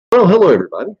Well, hello,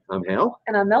 everybody. I'm Hal,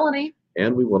 And I'm Melanie.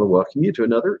 and we want to welcome you to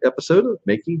another episode of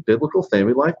Making Biblical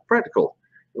Family Life Practical.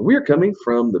 And we are coming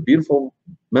from the beautiful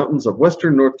mountains of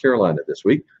Western North Carolina this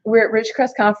week. We're at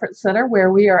Ridgecrest Conference Center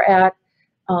where we are at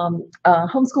a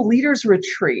homeschool leaders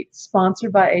retreat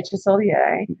sponsored by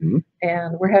HSLDA. Mm-hmm.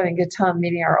 And we're having a good time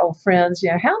meeting our old friends.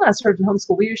 You know, Hal and I served in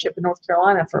homeschool leadership in North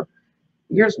Carolina for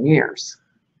years and years.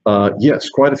 Yes,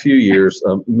 quite a few years,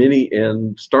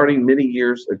 starting many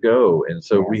years ago. And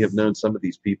so we have known some of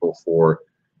these people for,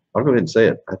 I'll go ahead and say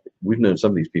it, we've known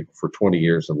some of these people for 20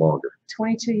 years and longer.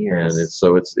 22 years. And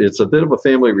it's a bit of a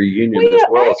family reunion as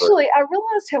well. Actually, I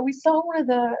realized how we saw one of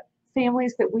the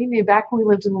families that we knew back when we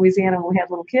lived in Louisiana when we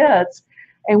had little kids.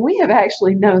 And we have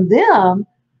actually known them,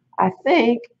 I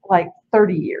think, like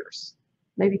 30 years,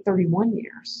 maybe 31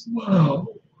 years. Wow.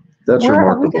 That's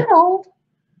remarkable. We got old.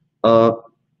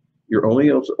 You're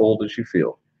only as old as you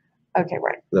feel. Okay,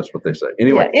 right. That's what they say.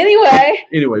 Anyway. Yeah,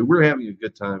 anyway, we're having a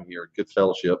good time here, good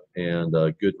fellowship, and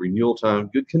good renewal time,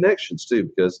 good connections too,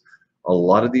 because a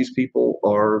lot of these people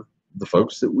are the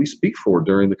folks that we speak for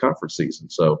during the conference season.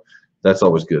 So that's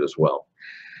always good as well.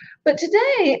 But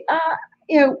today,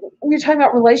 we're talking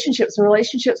about relationships and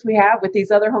relationships we have with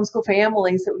these other homeschool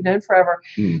families that we've known forever.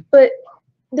 But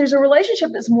there's a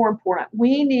relationship that's more important.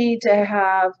 We need to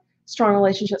have strong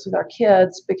relationships with our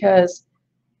kids because,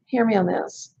 hear me on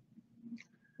this,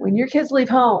 when your kids leave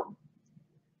home,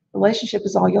 relationship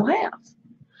is all you'll have.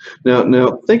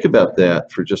 Now think about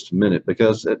that for just a minute,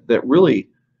 because that really,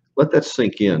 let that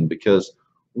sink in, because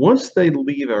once they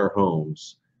leave our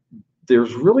homes,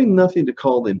 there's really nothing to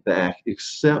call them back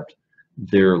except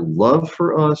their love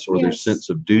for us or their sense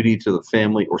of duty to the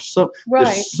family or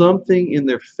there's something in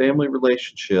their family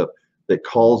relationship that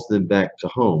calls them back to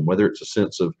home, whether it's a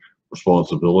sense of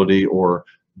responsibility or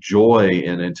joy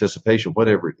and anticipation,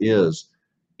 whatever it is.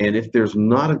 And if there's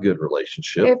not a good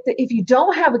relationship, if you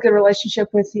don't have a good relationship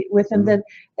with them, then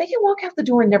they can walk out the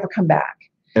door and never come back.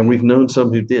 And we've known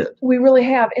some who did. We really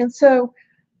have. And so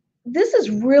this is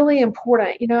really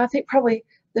important. You know, I think probably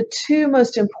the two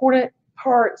most important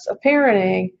parts of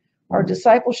parenting are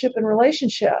discipleship and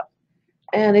relationship.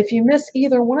 And if you miss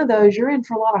either one of those, you're in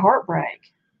for a lot of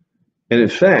heartbreak. And in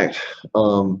fact,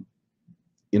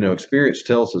 experience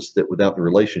tells us that without the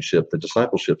relationship, the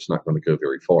discipleship's not going to go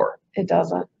very far. It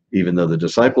doesn't. Even though the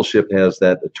discipleship has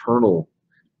that eternal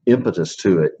impetus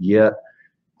to it, yet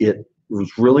it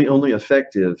was really only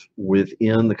effective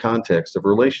within the context of a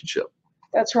relationship.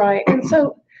 That's right. And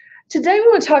so today we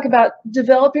want to talk about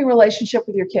developing relationship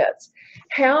with your kids.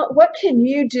 What can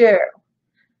you do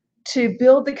to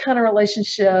build the kind of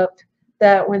relationship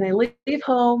that when they leave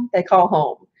home, they call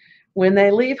home. When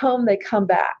they leave home, they come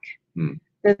back.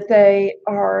 That they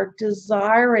are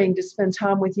desiring to spend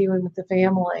time with you and with the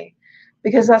family,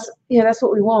 because that's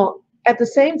what we want. At the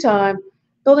same time,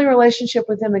 building a relationship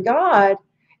with them and God.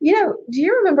 Do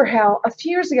you remember how a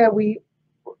few years ago we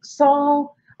saw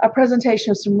a presentation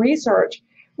of some research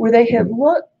where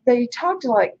they talked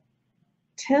to like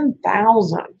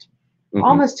 10,000,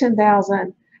 almost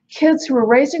 10,000 kids who were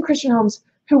raised in Christian homes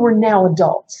who were now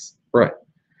adults. Right.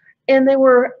 And they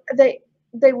were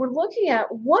looking at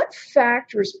what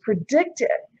factors predicted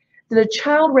that a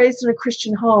child raised in a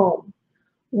Christian home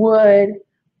would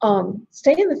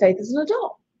stay in the faith as an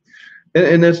adult.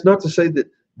 And that's not to say that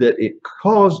it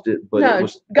caused it, but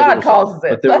God causes it.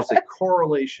 But there was a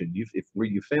correlation. Where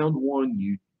you found one,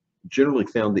 you generally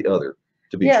found the other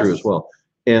to be true as well.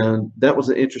 And that was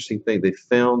an interesting thing. They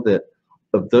found that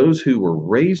of those who were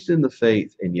raised in the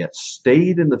faith and yet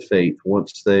stayed in the faith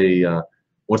once they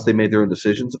made their own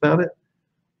decisions about it,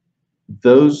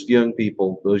 those young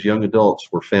people, those young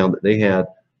adults were found that they had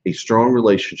a strong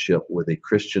relationship with a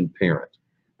Christian parent.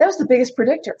 That was the biggest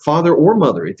predictor. Father or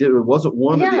mother. It wasn't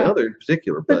one or the other in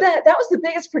particular. But that was the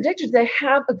biggest predictor. They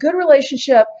have a good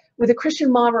relationship with a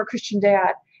Christian mom or a Christian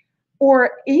dad,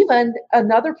 or even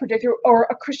another predictor, or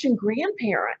a Christian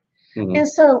grandparent. And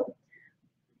so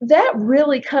that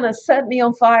really kind of set me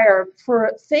on fire for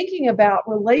thinking about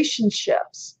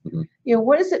relationships.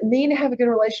 What does it mean to have a good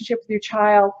relationship with your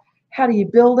child? How do you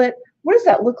build it? What does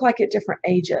that look like at different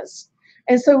ages?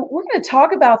 And so we're going to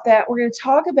talk about that. We're going to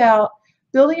talk about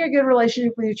building a good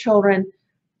relationship with your children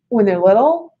when they're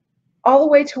little, all the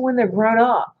way to when they're grown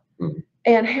up.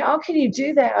 And how can you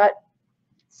do that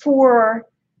for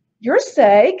your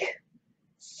sake,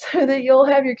 so that you'll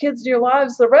have your kids in your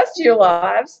lives the rest of your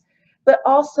lives, but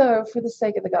also for the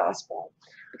sake of the gospel.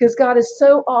 Because God is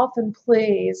so often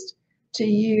pleased to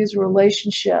use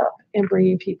relationship in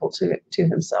bringing people to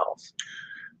himself.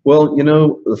 Well,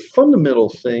 the fundamental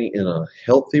thing in a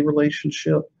healthy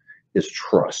relationship is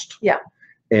trust. Yeah.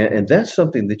 And that's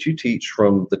something that you teach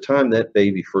from the time that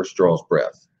baby first draws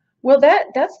breath. Well,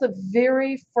 that's the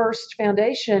very first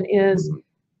foundation is Mhm.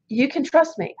 you can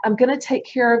trust me. I'm going to take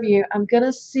care of you. I'm going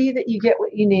to see that you get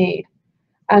what you need.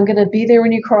 I'm going to be there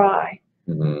when you cry.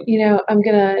 Mhm. I'm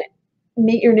going to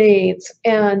meet your needs.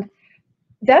 And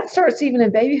that starts even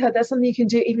in babyhood. That's something you can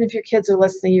do even if your kids are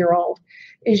less than a year old,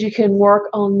 is you can work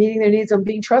on meeting their needs, on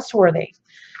being trustworthy.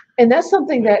 And that's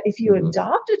something that if you Mhm.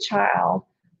 adopt a child,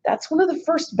 that's one of the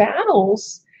first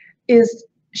battles, is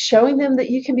showing them that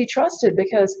you can be trusted,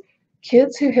 because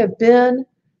kids who have been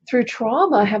through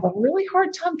trauma have a really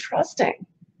hard time trusting.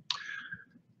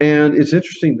 And it's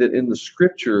interesting that in the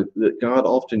scripture that God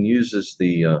often uses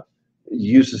the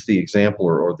example,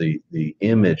 or the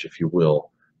image, if you will,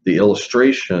 the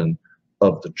illustration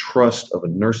of the trust of a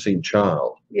nursing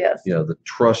child. Yes. The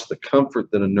trust, the comfort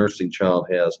that a nursing child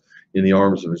has in the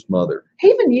arms of his mother. He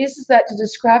even uses that to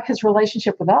describe his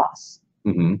relationship with us.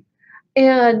 Hmm.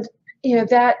 And,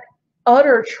 that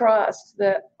utter trust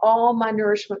that all my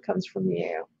nourishment comes from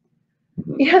you.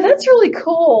 Hmm. Yeah, that's really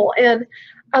cool. And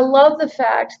I love the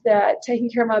fact that taking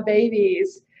care of my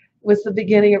babies was the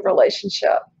beginning of the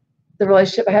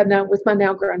relationship I have now with my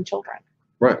now grown children.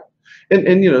 Right.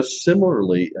 And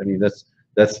similarly, I mean, that's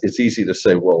it's easy to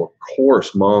say, well, of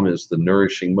course, mom is the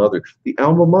nourishing mother. The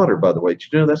alma mater, by the way, do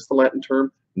you know that's the Latin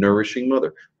term, nourishing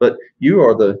mother? But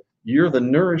you're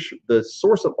the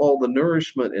source of all the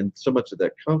nourishment and so much of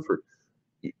that comfort.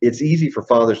 It's easy for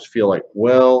fathers to feel like,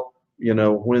 well,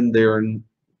 when they're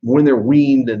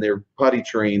weaned and they're potty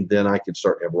trained, then I can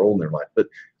start to have a role in their life. But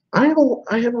I have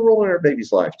a role in our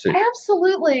baby's life too.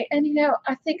 Absolutely. And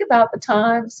I think about the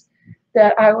times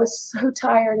that I was so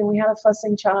tired and we had a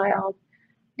fussing child.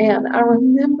 And I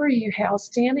remember you, Hal,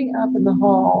 standing up in the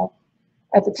hall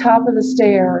at the top of the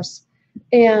stairs,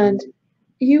 and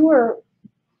you were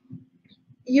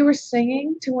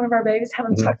singing to one of our babies,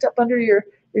 having Hmm. tucked up under your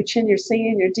chin. You're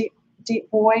singing your deep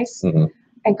voice, Hmm.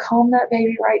 and calmed that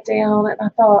baby right down. And I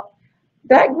thought,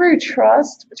 that grew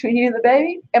trust between you and the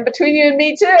baby, and between you and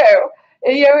me too.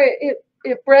 And,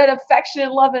 it bred affection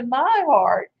and love in my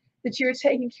heart that you're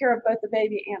taking care of both the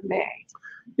baby and me.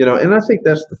 And I think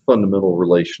that's the fundamental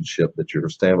relationship that you're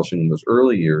establishing in those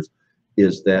early years,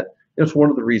 is that it's one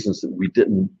of the reasons that we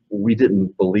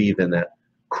didn't believe in that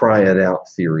cry it out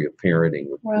theory of parenting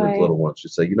with Right. little ones. You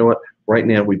say, you know what, right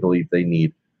now we believe they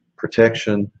need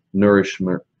protection,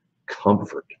 nourishment,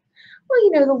 comfort.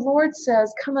 Well, the Lord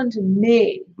says, come unto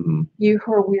me, Mhm. you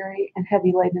who are weary and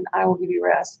heavy laden, I will give you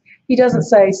rest. He doesn't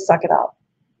say, suck it up.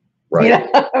 Right.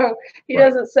 He Right.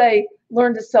 doesn't say,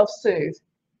 learn to self-soothe.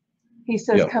 He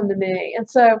says, Yeah. come to me. And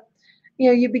so,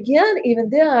 you begin even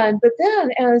then, but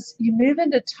then as you move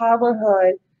into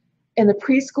toddlerhood and the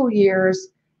preschool years,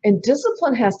 and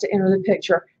discipline has to enter the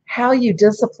picture. How you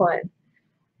discipline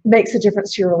makes a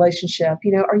difference to your relationship.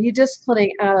 Are you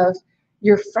disciplining out of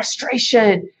your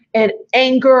frustration and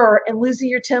anger and losing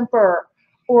your temper?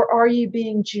 Or are you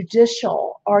being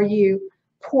judicial? Are you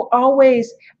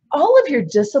always, all of your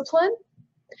discipline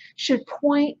should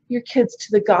point your kids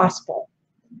to the gospel.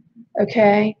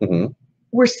 Okay? Hmm.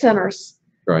 We're sinners.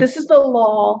 Right. This is the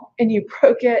law, and you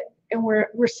broke it, and we're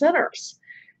sinners.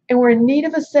 And we're in need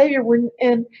of a Savior.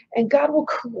 And God will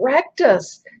correct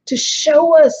us to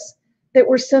show us that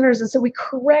we're sinners. And so we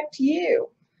correct you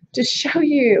to show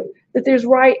you that there's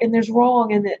right and there's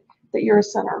wrong, and that you're a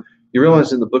sinner. You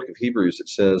realize in the book of Hebrews it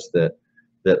says that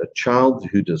a child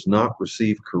who does not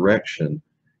receive correction,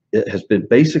 it has been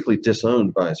basically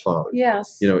disowned by his father.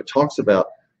 Yes. It talks about,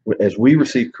 as we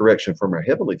receive correction from our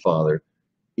Heavenly Father,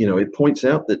 it points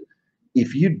out that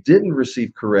if you didn't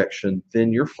receive correction,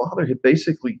 then your father had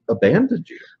basically abandoned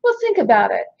you. Well, think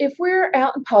about it. If we're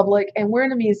out in public and we're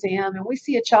in a museum and we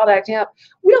see a child acting up,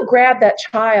 we don't grab that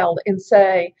child and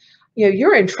say,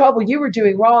 you're in trouble, you were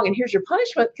doing wrong, and here's your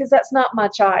punishment, because that's not my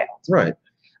child. Right.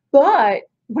 But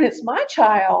when it's my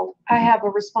child, I have a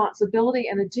responsibility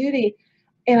and a duty,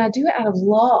 and I do it out of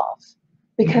love,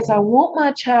 because I want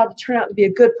my child to turn out to be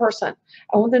a good person.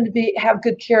 I want them to have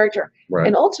good character. Right.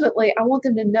 And ultimately, I want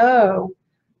them to know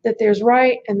that there's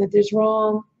right and that there's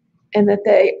wrong, and that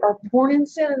they are born in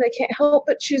sin and they can't help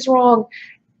but choose wrong,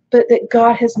 but that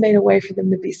God has made a way for them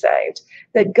to be saved,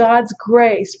 that God's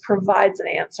grace provides an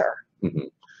answer. Mm-hmm.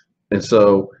 And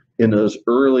so in those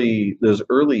early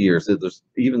years, there's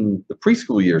even the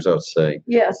preschool years, I would say,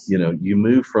 yes, you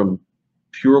move from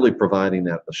purely providing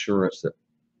that assurance that,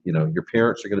 your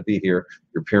parents are going to be here,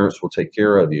 your parents will take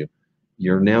care of you.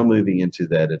 You're now moving into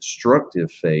that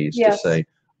instructive phase yes, to say,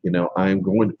 I'm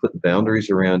going to put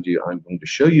boundaries around you. I'm going to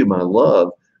show you my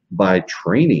love by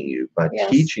training you, by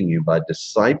yes, teaching you, by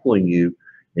discipling you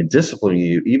and disciplining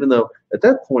you, even though at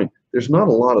that point there's not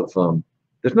a lot of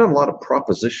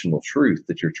propositional truth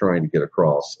that you're trying to get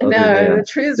across, other No, than the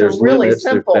truths are there's really limits,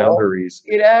 there's simple. boundaries.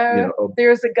 You know,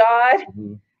 there's a God.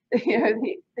 Mhm. You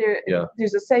know,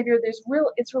 there's a Savior. It's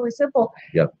really simple.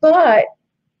 Yeah. But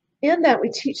in that, we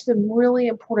teach them really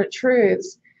important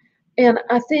truths, and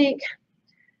I think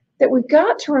that we've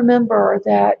got to remember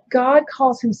that God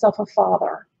calls Himself a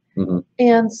Father,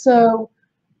 and so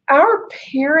our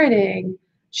parenting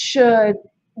should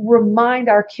remind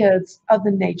our kids of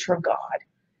the nature of God.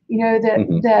 You know,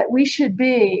 that we should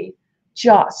be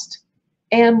just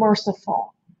and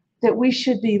merciful, that we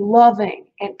should be loving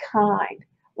and kind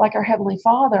like our Heavenly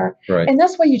Father. Right. And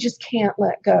that's why you just can't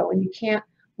let go, and you can't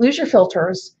lose your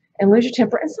filters and lose your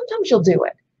temper. And sometimes you'll do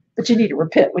it, but you need to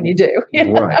repent when you do. You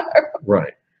know?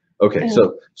 Right. Okay,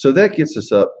 so that gets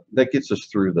us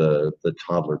through the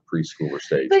toddler preschooler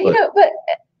stage. But you know, but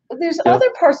there's other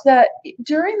parts that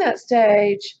during that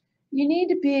stage you need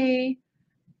to be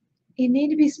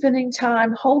spending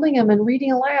time holding them and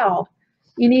reading aloud.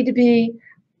 You need to be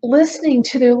listening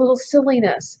to their little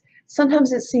silliness.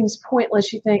 Sometimes it seems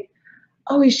pointless. You think,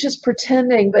 oh, he's just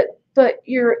pretending, but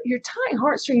you're tying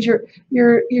heartstrings.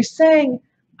 You're saying,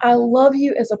 I love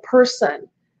you as a person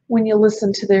when you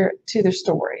listen to their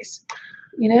stories.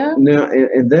 You know? Now,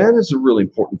 and that is a really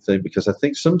important thing, because I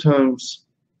think sometimes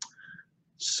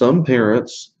some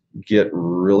parents get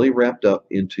really wrapped up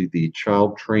into the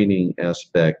child training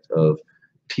aspect of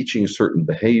teaching certain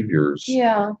behaviors.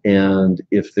 Yeah. And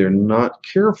if they're not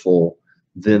careful,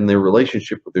 then their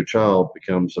relationship with their child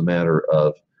becomes a matter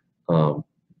of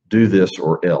do this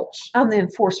or else. I'm the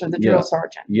enforcer, the drill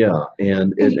sergeant. Yeah,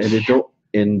 and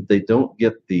they don't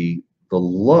get the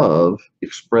love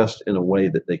expressed in a way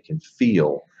that they can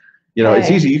feel. You know, it's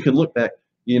easy. You can look back.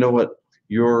 You know what?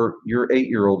 Your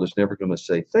 8-year-old is never going to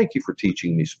say, "Thank you for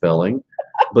teaching me spelling,"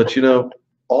 but you know,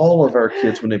 all of our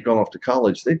kids, when they've gone off to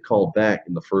college, they've called back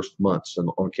in the first months and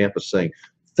on campus saying,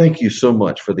 "Thank you so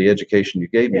much for the education you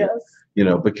gave me." Yes. You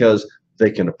know, because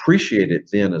they can appreciate it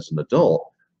then as an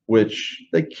adult, which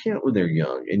they can't when they're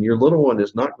young. And your little one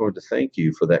is not going to thank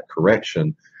you for that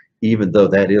correction, even though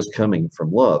that is coming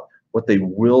from love. What they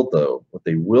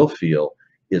will feel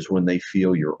is when they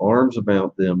feel your arms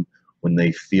about them, when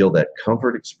they feel that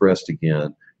comfort expressed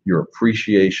again, your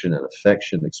appreciation and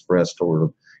affection expressed toward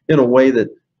them in a way that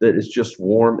is just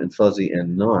warm and fuzzy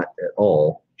and not at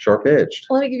all sharp-edged.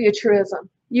 Let me give you a truism.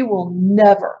 You will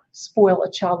never spoil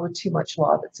a child with too much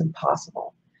love. It's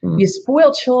impossible. You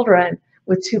spoil children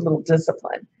with too little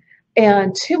discipline.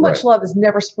 And too much love has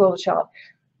never spoiled a child.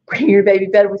 Bringing your baby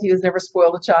bed with you has never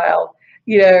spoiled a child.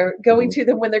 You know, going to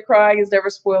them when they're crying has never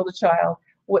spoiled a child.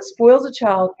 What spoils a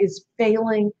child is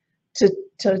failing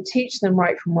to teach them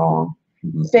right from wrong,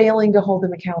 failing to hold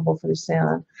them accountable for their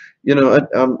sin. You know,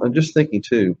 I'm just thinking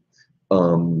too,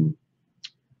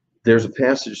 there's a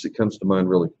passage that comes to mind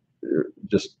really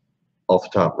just off the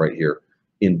top right here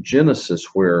in Genesis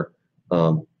where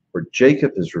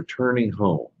Jacob is returning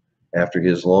home after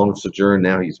his long sojourn.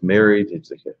 Now he's married.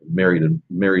 He's married, and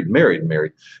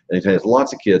he has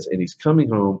lots of kids, and he's coming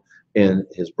home, and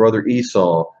his brother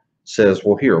Esau says,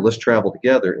 well, here, let's travel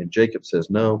together. And Jacob says,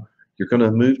 no, you're going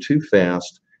to move too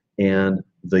fast, and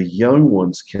the young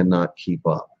ones cannot keep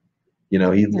up. You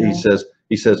know, he says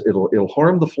it'll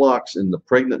harm the flocks, and the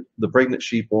pregnant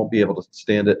sheep won't be able to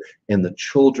stand it, and the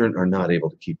children are not able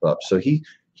to keep up. So he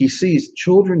sees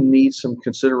children need some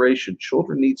consideration.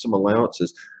 Children need some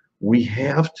allowances. We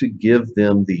have to give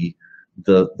them the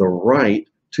right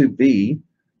to be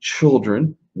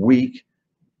children, weak,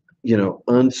 you know,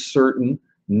 uncertain,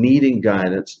 needing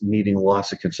guidance, needing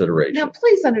lots of consideration. Now,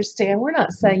 please understand, we're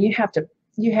not saying you have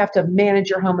to manage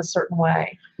your home a certain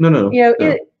way. No. You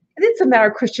know, it's a matter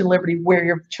of Christian liberty where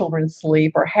your children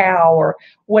sleep or how or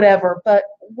whatever. But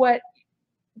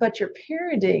your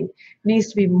parenting needs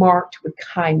to be marked with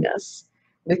kindness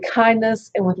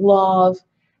and with love,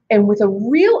 and with a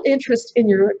real interest in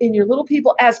your little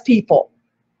people as people,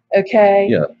 okay?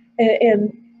 Yeah.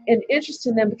 And interest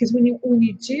in them, because when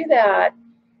you do that,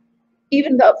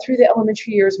 even up through the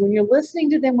elementary years, when you're listening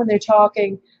to them when they're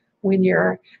talking, when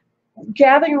you're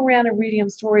gathering around and reading them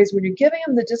stories, when you're giving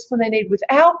them the discipline they need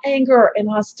without anger and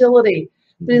hostility,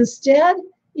 but instead,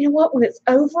 you know what? When it's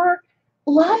over,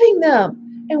 loving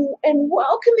them and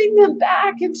welcoming them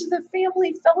back into the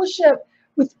family fellowship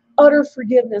with utter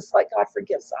forgiveness, like God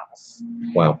forgives us.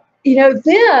 Wow. You know,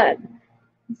 then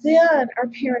our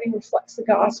parenting reflects the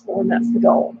gospel, and that's the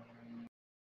goal.